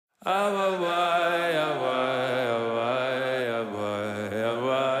You're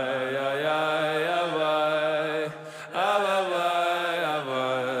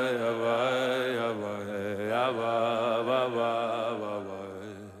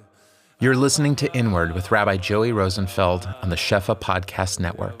listening to Inward with Rabbi Joey Rosenfeld on the Shefa Podcast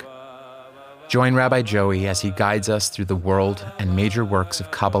Network. Join Rabbi Joey as he guides us through the world and major works of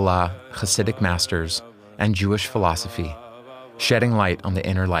Kabbalah, Hasidic masters, and Jewish philosophy, shedding light on the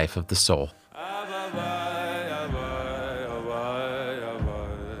inner life of the soul.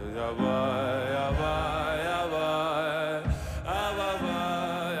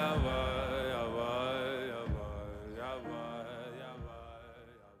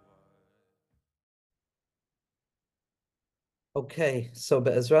 Okay, so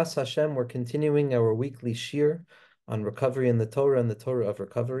Be'ezras Hashem, we're continuing our weekly shir on recovery in the Torah and the Torah of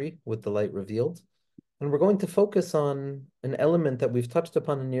recovery with the light revealed. And we're going to focus on an element that we've touched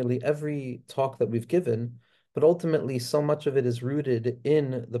upon in nearly every talk that we've given, but ultimately so much of it is rooted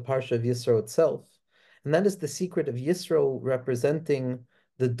in the parsha of Yisro itself. And that is the secret of Yisro representing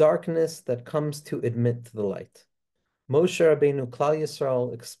the darkness that comes to admit to the light. Moshe Rabbeinu, Klal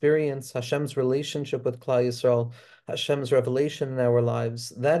Yisrael, experience Hashem's relationship with Klal Yisrael, Hashem's revelation in our lives.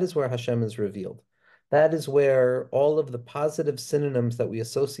 That is where Hashem is revealed. That is where all of the positive synonyms that we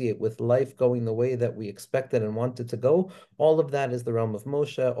associate with life going the way that we expected and wanted to go, all of that is the realm of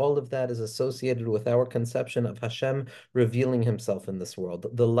Moshe. All of that is associated with our conception of Hashem revealing himself in this world,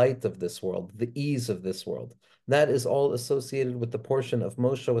 the light of this world, the ease of this world. That is all associated with the portion of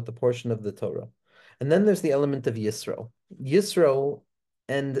Moshe, with the portion of the Torah. And then there's the element of Yisro. Yisro,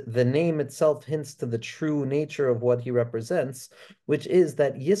 and the name itself hints to the true nature of what he represents, which is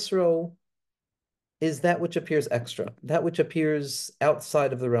that Yisro is that which appears extra, that which appears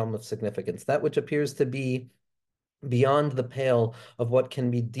outside of the realm of significance, that which appears to be beyond the pale of what can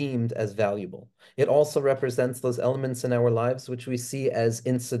be deemed as valuable. It also represents those elements in our lives which we see as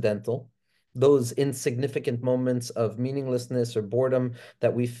incidental, those insignificant moments of meaninglessness or boredom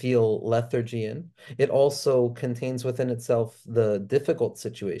that we feel lethargy in. It also contains within itself the difficult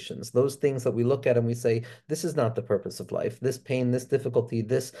situations, those things that we look at and we say, this is not the purpose of life. This pain, this difficulty,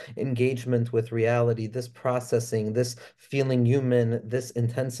 this engagement with reality, this processing, this feeling human, this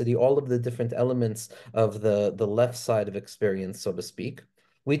intensity, all of the different elements of the left side of experience, so to speak.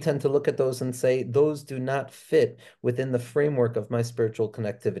 We tend to look at those and say, those do not fit within the framework of my spiritual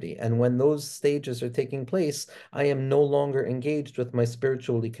connectivity. And when those stages are taking place, I am no longer engaged with my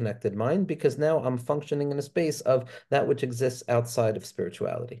spiritually connected mind because now I'm functioning in a space of that which exists outside of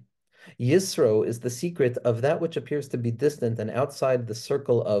spirituality. Yisro is the secret of that which appears to be distant and outside the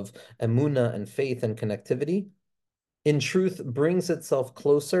circle of emunah and faith and connectivity. In truth, brings itself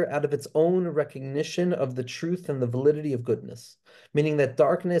closer out of its own recognition of the truth and the validity of goodness. Meaning that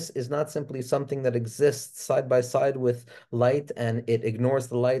darkness is not simply something that exists side by side with light and it ignores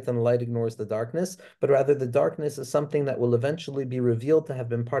the light and the light ignores the darkness, but rather the darkness is something that will eventually be revealed to have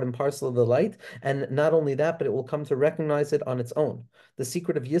been part and parcel of the light. And not only that, but it will come to recognize it on its own. The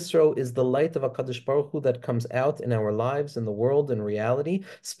secret of Yisro is the light of HaKadosh Baruch Hu that comes out in our lives, in the world, in reality,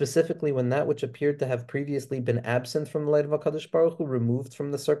 specifically when that which appeared to have previously been absent from the light of HaKadosh Baruch Hu, removed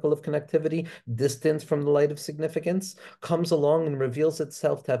from the circle of connectivity, distant from the light of significance, comes along and reveals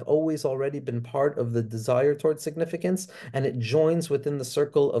itself to have always already been part of the desire towards significance, and it joins within the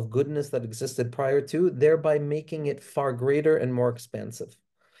circle of goodness that existed prior to, thereby making it far greater and more expansive.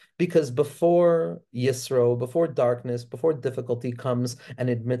 Because before Yisro, before darkness, before difficulty comes and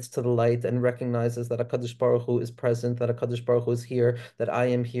admits to the light and recognizes that HaKadosh Baruch Hu is present, that HaKadosh Baruch Hu is here, that I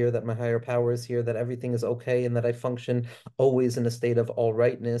am here, that my higher power is here, that everything is okay, and that I function always in a state of all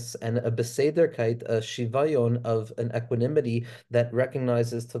rightness and a besederkeit, a shivayon of an equanimity that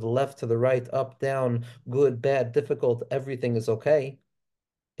recognizes to the left, to the right, up, down, good, bad, difficult, everything is okay.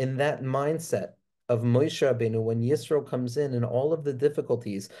 In that mindset of Moshe Rabbeinu, when Yisro comes in and all of the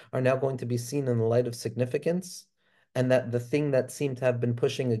difficulties are now going to be seen in the light of significance, and that the thing that seemed to have been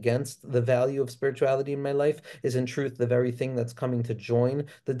pushing against the value of spirituality in my life is in truth the very thing that's coming to join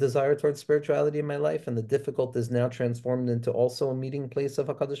the desire towards spirituality in my life, and the difficult is now transformed into also a meeting place of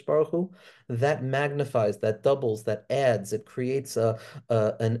HaKadosh Baruch Hu, that magnifies, that doubles, that adds, it creates an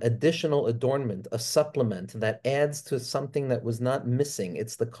additional adornment, a supplement that adds to something that was not missing.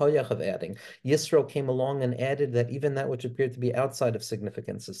 It's the koyach of adding. Yisro came along and added that even that which appeared to be outside of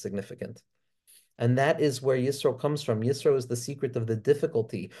significance is significant. And that is where Yisro comes from. Yisro is the secret of the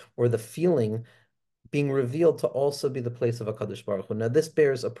difficulty or the feeling being revealed to also be the place of HaKadosh Baruch Hu. Now, this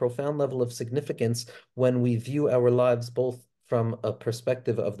bears a profound level of significance when we view our lives both from a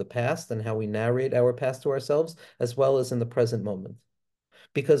perspective of the past and how we narrate our past to ourselves, as well as in the present moment.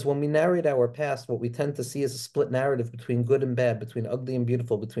 Because when we narrate our past, what we tend to see is a split narrative between good and bad, between ugly and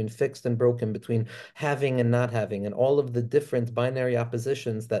beautiful, between fixed and broken, between having and not having, and all of the different binary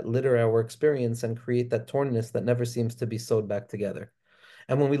oppositions that litter our experience and create that tornness that never seems to be sewed back together.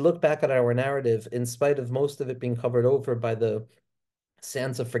 And when we look back at our narrative, in spite of most of it being covered over by the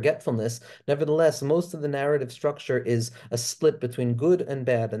sands of forgetfulness. Nevertheless, most of the narrative structure is a split between good and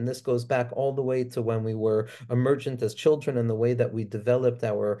bad, and this goes back all the way to when we were emergent as children and the way that we developed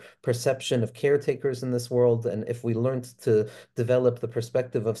our perception of caretakers in this world. And if we learned to develop the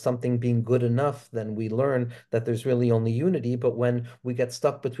perspective of something being good enough, then we learn that there's really only unity. But when we get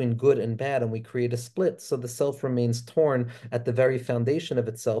stuck between good and bad and we create a split, so the self remains torn at the very foundation of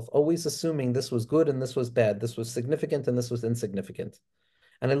itself, always assuming this was good and this was bad, this was significant and this was insignificant.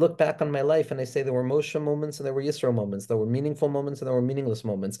 And I look back on my life and I say there were Moshe moments and there were Yisro moments. There were meaningful moments and there were meaningless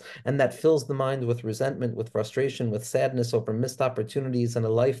moments. And that fills the mind with resentment, with frustration, with sadness over missed opportunities and a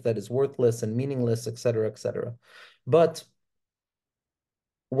life that is worthless and meaningless, etc., etc. But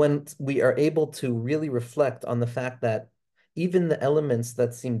when we are able to really reflect on the fact that even the elements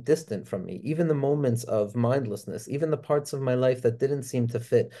that seem distant from me, even the moments of mindlessness, even the parts of my life that didn't seem to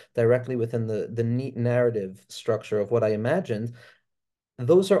fit directly within the neat narrative structure of what I imagined,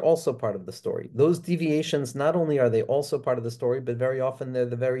 those are also part of the story. Those deviations, not only are they also part of the story, but very often they're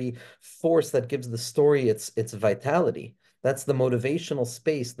the very force that gives the story its vitality. That's the motivational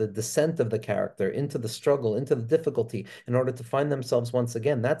space, the descent of the character into the struggle, into the difficulty, in order to find themselves once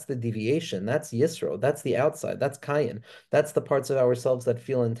again. That's the deviation. That's Yisro. That's the outside. That's Kayin. That's the parts of ourselves that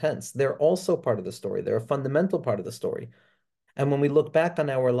feel intense. They're also part of the story. They're a fundamental part of the story. And when we look back on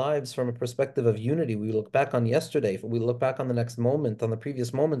our lives from a perspective of unity, we look back on yesterday, we look back on the next moment, on the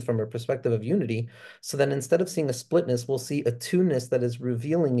previous moment from a perspective of unity. So then instead of seeing a splitness, we'll see a two-ness that is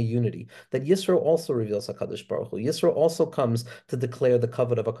revealing a unity. That Yisro also reveals HaKadosh Baruch Hu. Yisro also comes to declare the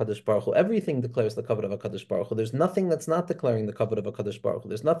kavod of HaKadosh Baruch Hu. Everything declares the kavod of HaKadosh Baruch Hu. There's nothing that's not declaring the kavod of HaKadosh Baruch Hu.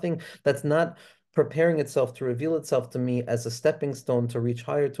 There's nothing that's not preparing itself to reveal itself to me as a stepping stone to reach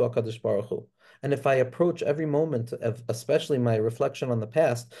higher to HaKadosh Baruch Hu. And if I approach every moment of, especially my reflection on the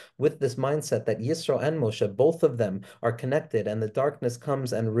past, with this mindset that Yisro and Moshe, both of them are connected, and the darkness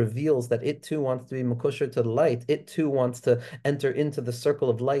comes and reveals that it too wants to be makusher to the light, it too wants to enter into the circle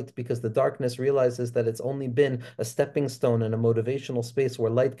of light, because the darkness realizes that it's only been a stepping stone and a motivational space where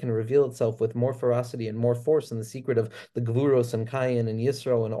light can reveal itself with more ferocity and more force, in the secret of the Gvuros and Kayin and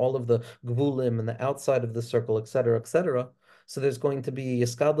Yisro and all of the Gvulim and the outside of the circle, etc., etc. So there's going to be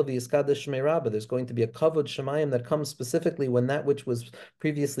Yiskadla v'Yiskadla Shmei Rabbah. There's going to be a kavod shemayim that comes specifically when that which was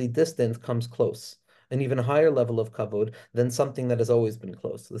previously distant comes close. An even higher level of kavod than something that has always been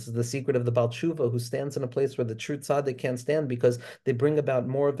close. This is the secret of the Baal Tshuva, who stands in a place where the true tzaddik can't stand, because they bring about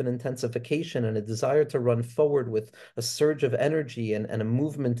more of an intensification and a desire to run forward with a surge of energy and a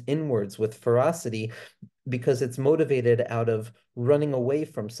movement inwards with ferocity, because it's motivated out of running away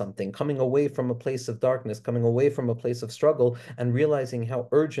from something, coming away from a place of darkness, coming away from a place of struggle, and realizing how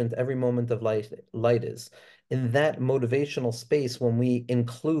urgent every moment of light is. In that motivational space, when we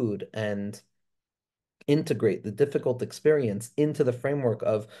include and integrate the difficult experience into the framework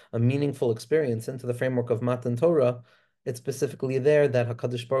of a meaningful experience, into the framework of Matan Torah, it's specifically there that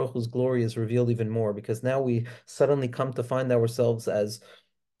HaKadosh Baruch Hu's glory is revealed even more, because now we suddenly come to find ourselves as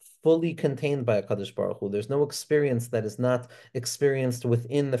fully contained by HaKadosh Baruch Hu. There's no experience that is not experienced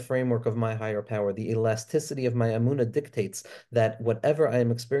within the framework of my higher power. The elasticity of my Amunah dictates that whatever I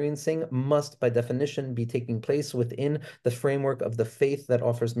am experiencing must, by definition, be taking place within the framework of the faith that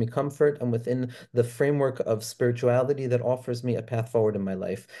offers me comfort, and within the framework of spirituality that offers me a path forward in my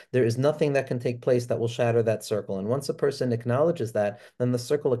life. There is nothing that can take place that will shatter that circle. And once a person acknowledges that, then the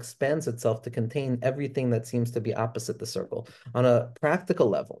circle expands itself to contain everything that seems to be opposite the circle. On a practical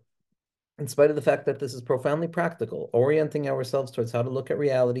level, in spite of the fact that this is profoundly practical, orienting ourselves towards how to look at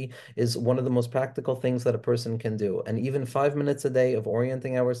reality is one of the most practical things that a person can do. And even 5 minutes a day of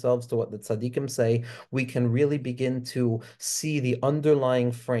orienting ourselves to what the tzaddikim say, we can really begin to see the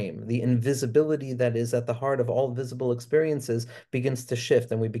underlying frame, the invisibility that is at the heart of all visible experiences begins to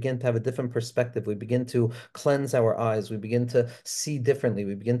shift, and we begin to have a different perspective. We begin to cleanse our eyes. We begin to see differently.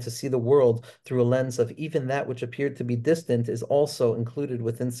 We begin to see the world through a lens of even that which appeared to be distant is also included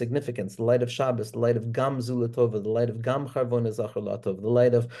within significance. The light of Shabbos, the light of Gam Zulatova, the light of Gam Charvon Ezachalatov, the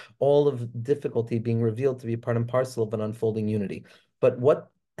light of all of difficulty being revealed to be part and parcel of an unfolding unity. But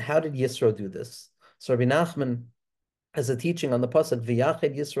how did Yisro do this? So Rabbi Nachman has a teaching on the pasuk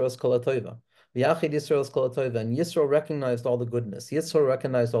V'yached Yisro es kol haTova. V'yachid Yisro es kol hatoiva, and Yisro recognized all the goodness. Yisro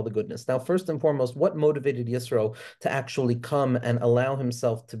recognized all the goodness. Now, first and foremost, what motivated Yisro to actually come and allow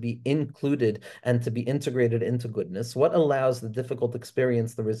himself to be included and to be integrated into goodness? What allows the difficult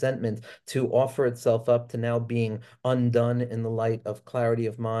experience, the resentment, to offer itself up to now being undone in the light of clarity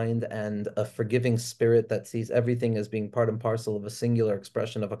of mind and a forgiving spirit that sees everything as being part and parcel of a singular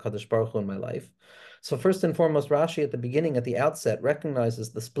expression of HaKadosh Baruch Hu in my life? So first and foremost, Rashi at the beginning, at the outset,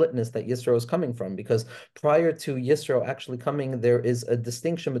 recognizes the splitness that Yisro is coming from, because prior to Yisro actually coming, there is a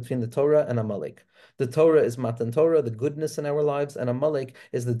distinction between the Torah and Amalek. The Torah is Matan Torah, the goodness in our lives, and Amalek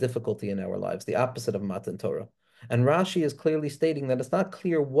is the difficulty in our lives, the opposite of Matan Torah. And Rashi is clearly stating that it's not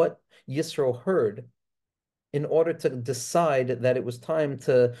clear what Yisro heard in order to decide that it was time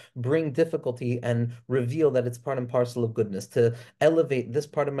to bring difficulty and reveal that it's part and parcel of goodness, to elevate this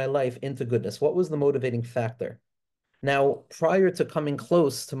part of my life into goodness. What was the motivating factor? Now, prior to coming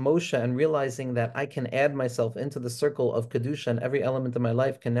close to Moshe and realizing that I can add myself into the circle of Kedusha and every element of my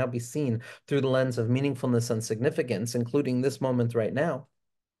life can now be seen through the lens of meaningfulness and significance, including this moment right now.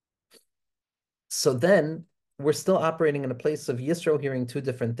 So then we're still operating in a place of Yisro hearing two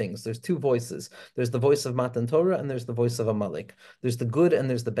different things. There's two voices. There's the voice of Matan Torah and there's the voice of Amalek. There's the good and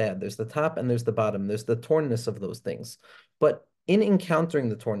there's the bad. There's the top and there's the bottom. There's the tornness of those things. But in encountering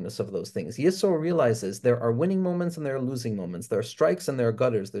the tornness of those things, Yisro realizes there are winning moments and there are losing moments. There are strikes and there are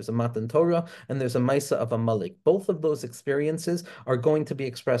gutters. There's a Matan Torah and there's a Maisa of Amalek. Both of those experiences are going to be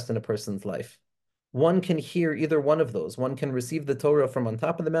expressed in a person's life. One can hear either one of those. One can receive the Torah from on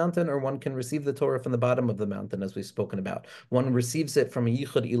top of the mountain, or one can receive the Torah from the bottom of the mountain, as we've spoken about. One receives it from a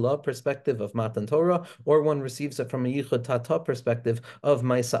Yichud Ilah perspective of Matan Torah, or one receives it from a Yichud Tata perspective of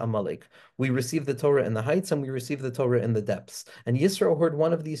Maisa Amalek. We receive the Torah in the heights, and we receive the Torah in the depths. And Yisro heard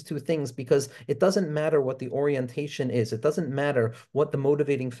one of these two things because it doesn't matter what the orientation is. It doesn't matter what the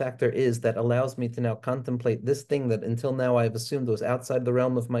motivating factor is that allows me to now contemplate this thing that until now I've assumed was outside the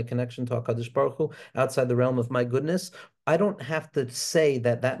realm of my connection to HaKadosh Baruch Hu, outside the realm of my goodness. I don't have to say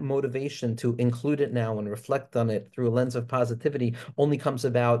that that motivation to include it now and reflect on it through a lens of positivity only comes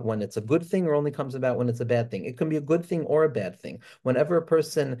about when it's a good thing or only comes about when it's a bad thing. It can be a good thing or a bad thing. Whenever a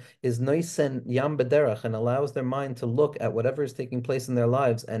person is noisen yam bederach and allows their mind to look at whatever is taking place in their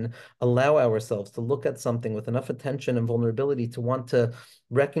lives and allow ourselves to look at something with enough attention and vulnerability to want to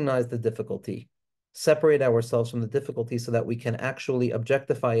recognize the difficulty, separate ourselves from the difficulty so that we can actually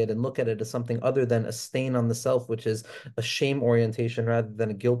objectify it and look at it as something other than a stain on the self, which is a shame orientation rather than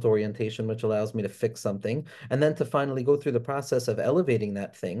a guilt orientation, which allows me to fix something, and then to finally go through the process of elevating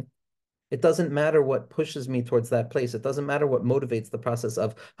that thing. It doesn't matter what pushes me towards that place. It doesn't matter what motivates the process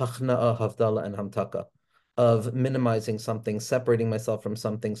of hachna'a, havdala, and hamtaka, of minimizing something, separating myself from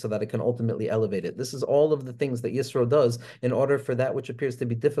something so that I can ultimately elevate it. This is all of the things that Yisro does in order for that which appears to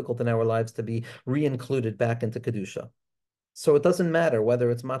be difficult in our lives to be re-included back into Kedusha. So it doesn't matter whether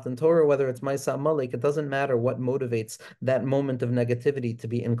it's Matan Torah, whether it's Maisa Amalek, it doesn't matter what motivates that moment of negativity to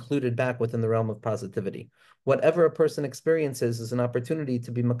be included back within the realm of positivity. Whatever a person experiences is an opportunity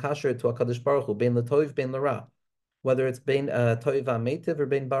to be makasher to HaKadosh Baruch Hu, bein l'tov, bein l'ra. Whether it's bein toiva metiv or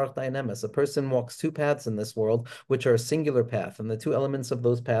bein baruch dayanemes. A person walks two paths in this world, which are a singular path. And the two elements of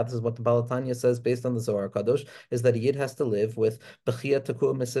those paths is what the Balatanya says based on the Zohar Kadosh, is that a yid has to live with bechia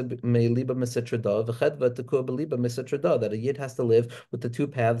tekua meliba misitrada, v'chedva tekua beliba misitrada, that a yid has to live with the two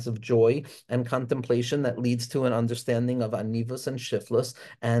paths of joy and contemplation that leads to an understanding of anivus and shiflus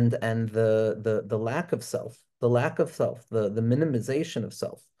and the lack of self, the minimization of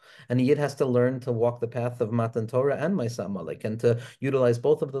self. And a yid has to learn to walk the path of Matan Torah and Maisa Amalek, and to utilize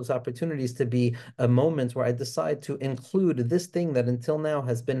both of those opportunities to be a moment where I decide to include this thing that until now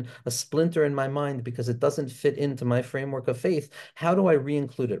has been a splinter in my mind because it doesn't fit into my framework of faith. How do I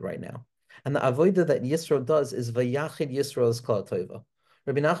re-include it right now? And the avodah that Yisro does is vayachid Yisro es kol tova.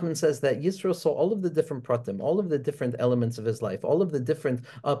 Rabbi Nachman says that Yisro saw all of the different pratim, all of the different elements of his life, all of the different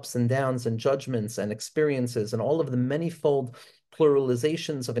ups and downs and judgments and experiences, and all of the manifold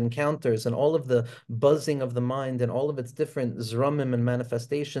pluralizations of encounters and all of the buzzing of the mind and all of its different zramim and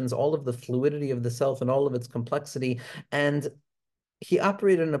manifestations, all of the fluidity of the self and all of its complexity. And he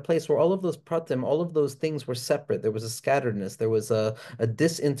operated in a place where all of those pratim, all of those things were separate. There was a scatteredness, there was a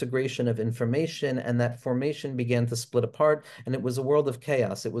disintegration of information, and that formation began to split apart, and it was a world of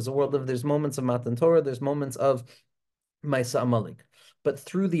chaos. It was a world of, there's moments of Matan Torah, there's moments of Maisa Amalek. But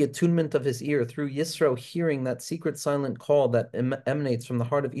through the attunement of his ear, through Yisro hearing that secret silent call that emanates from the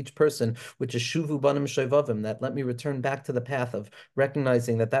heart of each person, which is Shuvu Banim Shevavim, that let me return back to the path of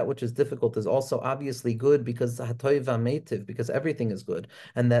recognizing that that which is difficult is also obviously good because Hatoiv Metiv, because everything is good,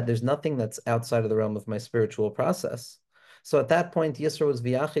 and that there's nothing that's outside of the realm of my spiritual process. So at that point, Yisro was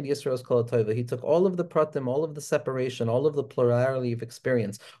v'yachid, Yisro was kol tova. He took all of the pratim, all of the separation, all of the plurality of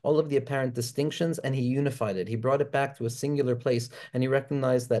experience, all of the apparent distinctions, and he unified it. He brought it back to a singular place, and he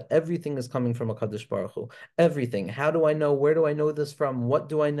recognized that everything is coming from HaKadosh Baruch Hu. Everything. How do I know? Where do I know this from? What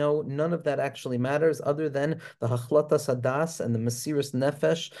do I know? None of that actually matters other than the hachlatas hadas and the mesiras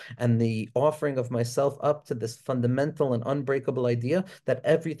nefesh and the offering of myself up to this fundamental and unbreakable idea that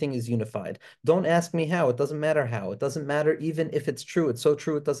everything is unified. Don't ask me how. It doesn't matter how. It doesn't matter even if it's true. It's so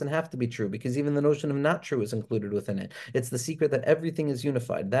true it doesn't have to be true, because even the notion of not true is included within it. It's the secret that everything is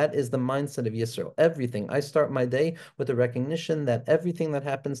unified. That is the mindset of Yisro. Everything. I start my day with the recognition that everything that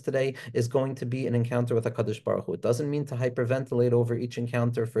happens today is going to be an encounter with HaKadosh Baruch Hu. It doesn't mean to hyperventilate over each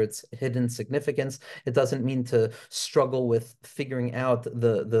encounter for its hidden significance. It doesn't mean to struggle with figuring out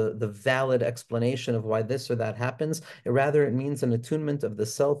the valid explanation of why this or that happens. Rather, it means an attunement of the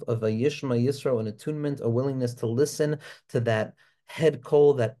self, of a Yishma Yisro, an attunement, a willingness to listen to that head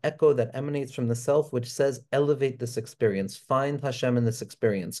call, that echo that emanates from the self, which says, elevate this experience, find Hashem in this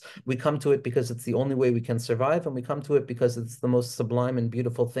experience. We come to it because it's the only way we can survive, and we come to it because it's the most sublime and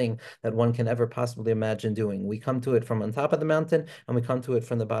beautiful thing that one can ever possibly imagine doing. We come to it from on top of the mountain, and we come to it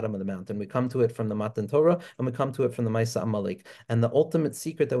from the bottom of the mountain. We come to it from the Matan Torah, and we come to it from the Maisa Amalek. And the ultimate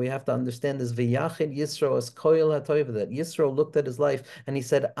secret that we have to understand is V'yachid Yisro as koil hatoiv, that Yisro looked at his life and he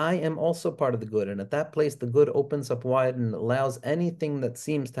said, I am also part of the good. And at that place, the good opens up wide and allows anything that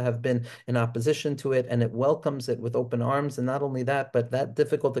seems to have been in opposition to it, and it welcomes it with open arms. And not only that, but that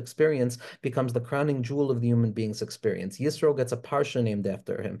difficult experience becomes the crowning jewel of the human being's experience. Yisro gets a parsha named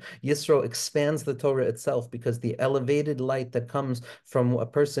after him. Yisro expands the Torah itself, because the elevated light that comes from a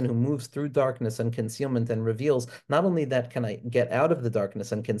person who moves through darkness and concealment and reveals, not only that can I get out of the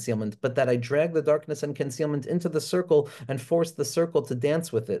darkness and concealment, but that I drag the darkness and concealment into the circle and force the circle to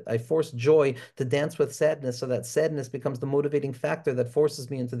dance with it. I force joy to dance with sadness, so that sadness becomes the motivating factor that forces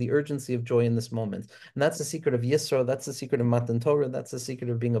me into the urgency of joy in this moment. And that's the secret of Yisro. That's the secret of Matan Torah. That's the secret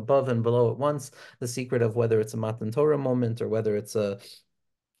of being above and below at once. The secret of whether it's a Matan Torah moment or whether it's a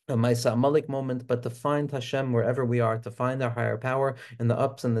Maisa Amalek moment, but to find Hashem wherever we are, to find our higher power in the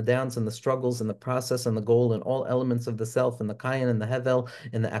ups and the downs and the struggles and the process and the goal and all elements of the self, and the kayan and the hevel,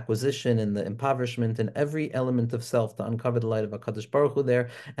 in the acquisition and the impoverishment, and every element of self, to uncover the light of HaKadosh Baruch Hu there.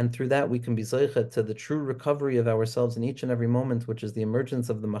 And through that, we can be zeichet to the true recovery of ourselves in each and every moment, which is the emergence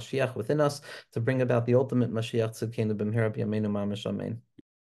of the Mashiach within us, to bring about the ultimate Mashiach Tzidkenu b'mhera b'yameinu mamash amen.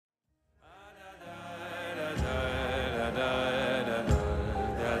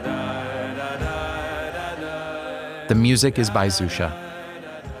 The music is by Zusha.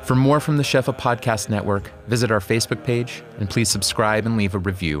 For more from the Shefa Podcast Network, visit our Facebook page, and please subscribe and leave a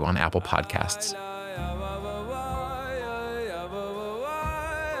review on Apple Podcasts.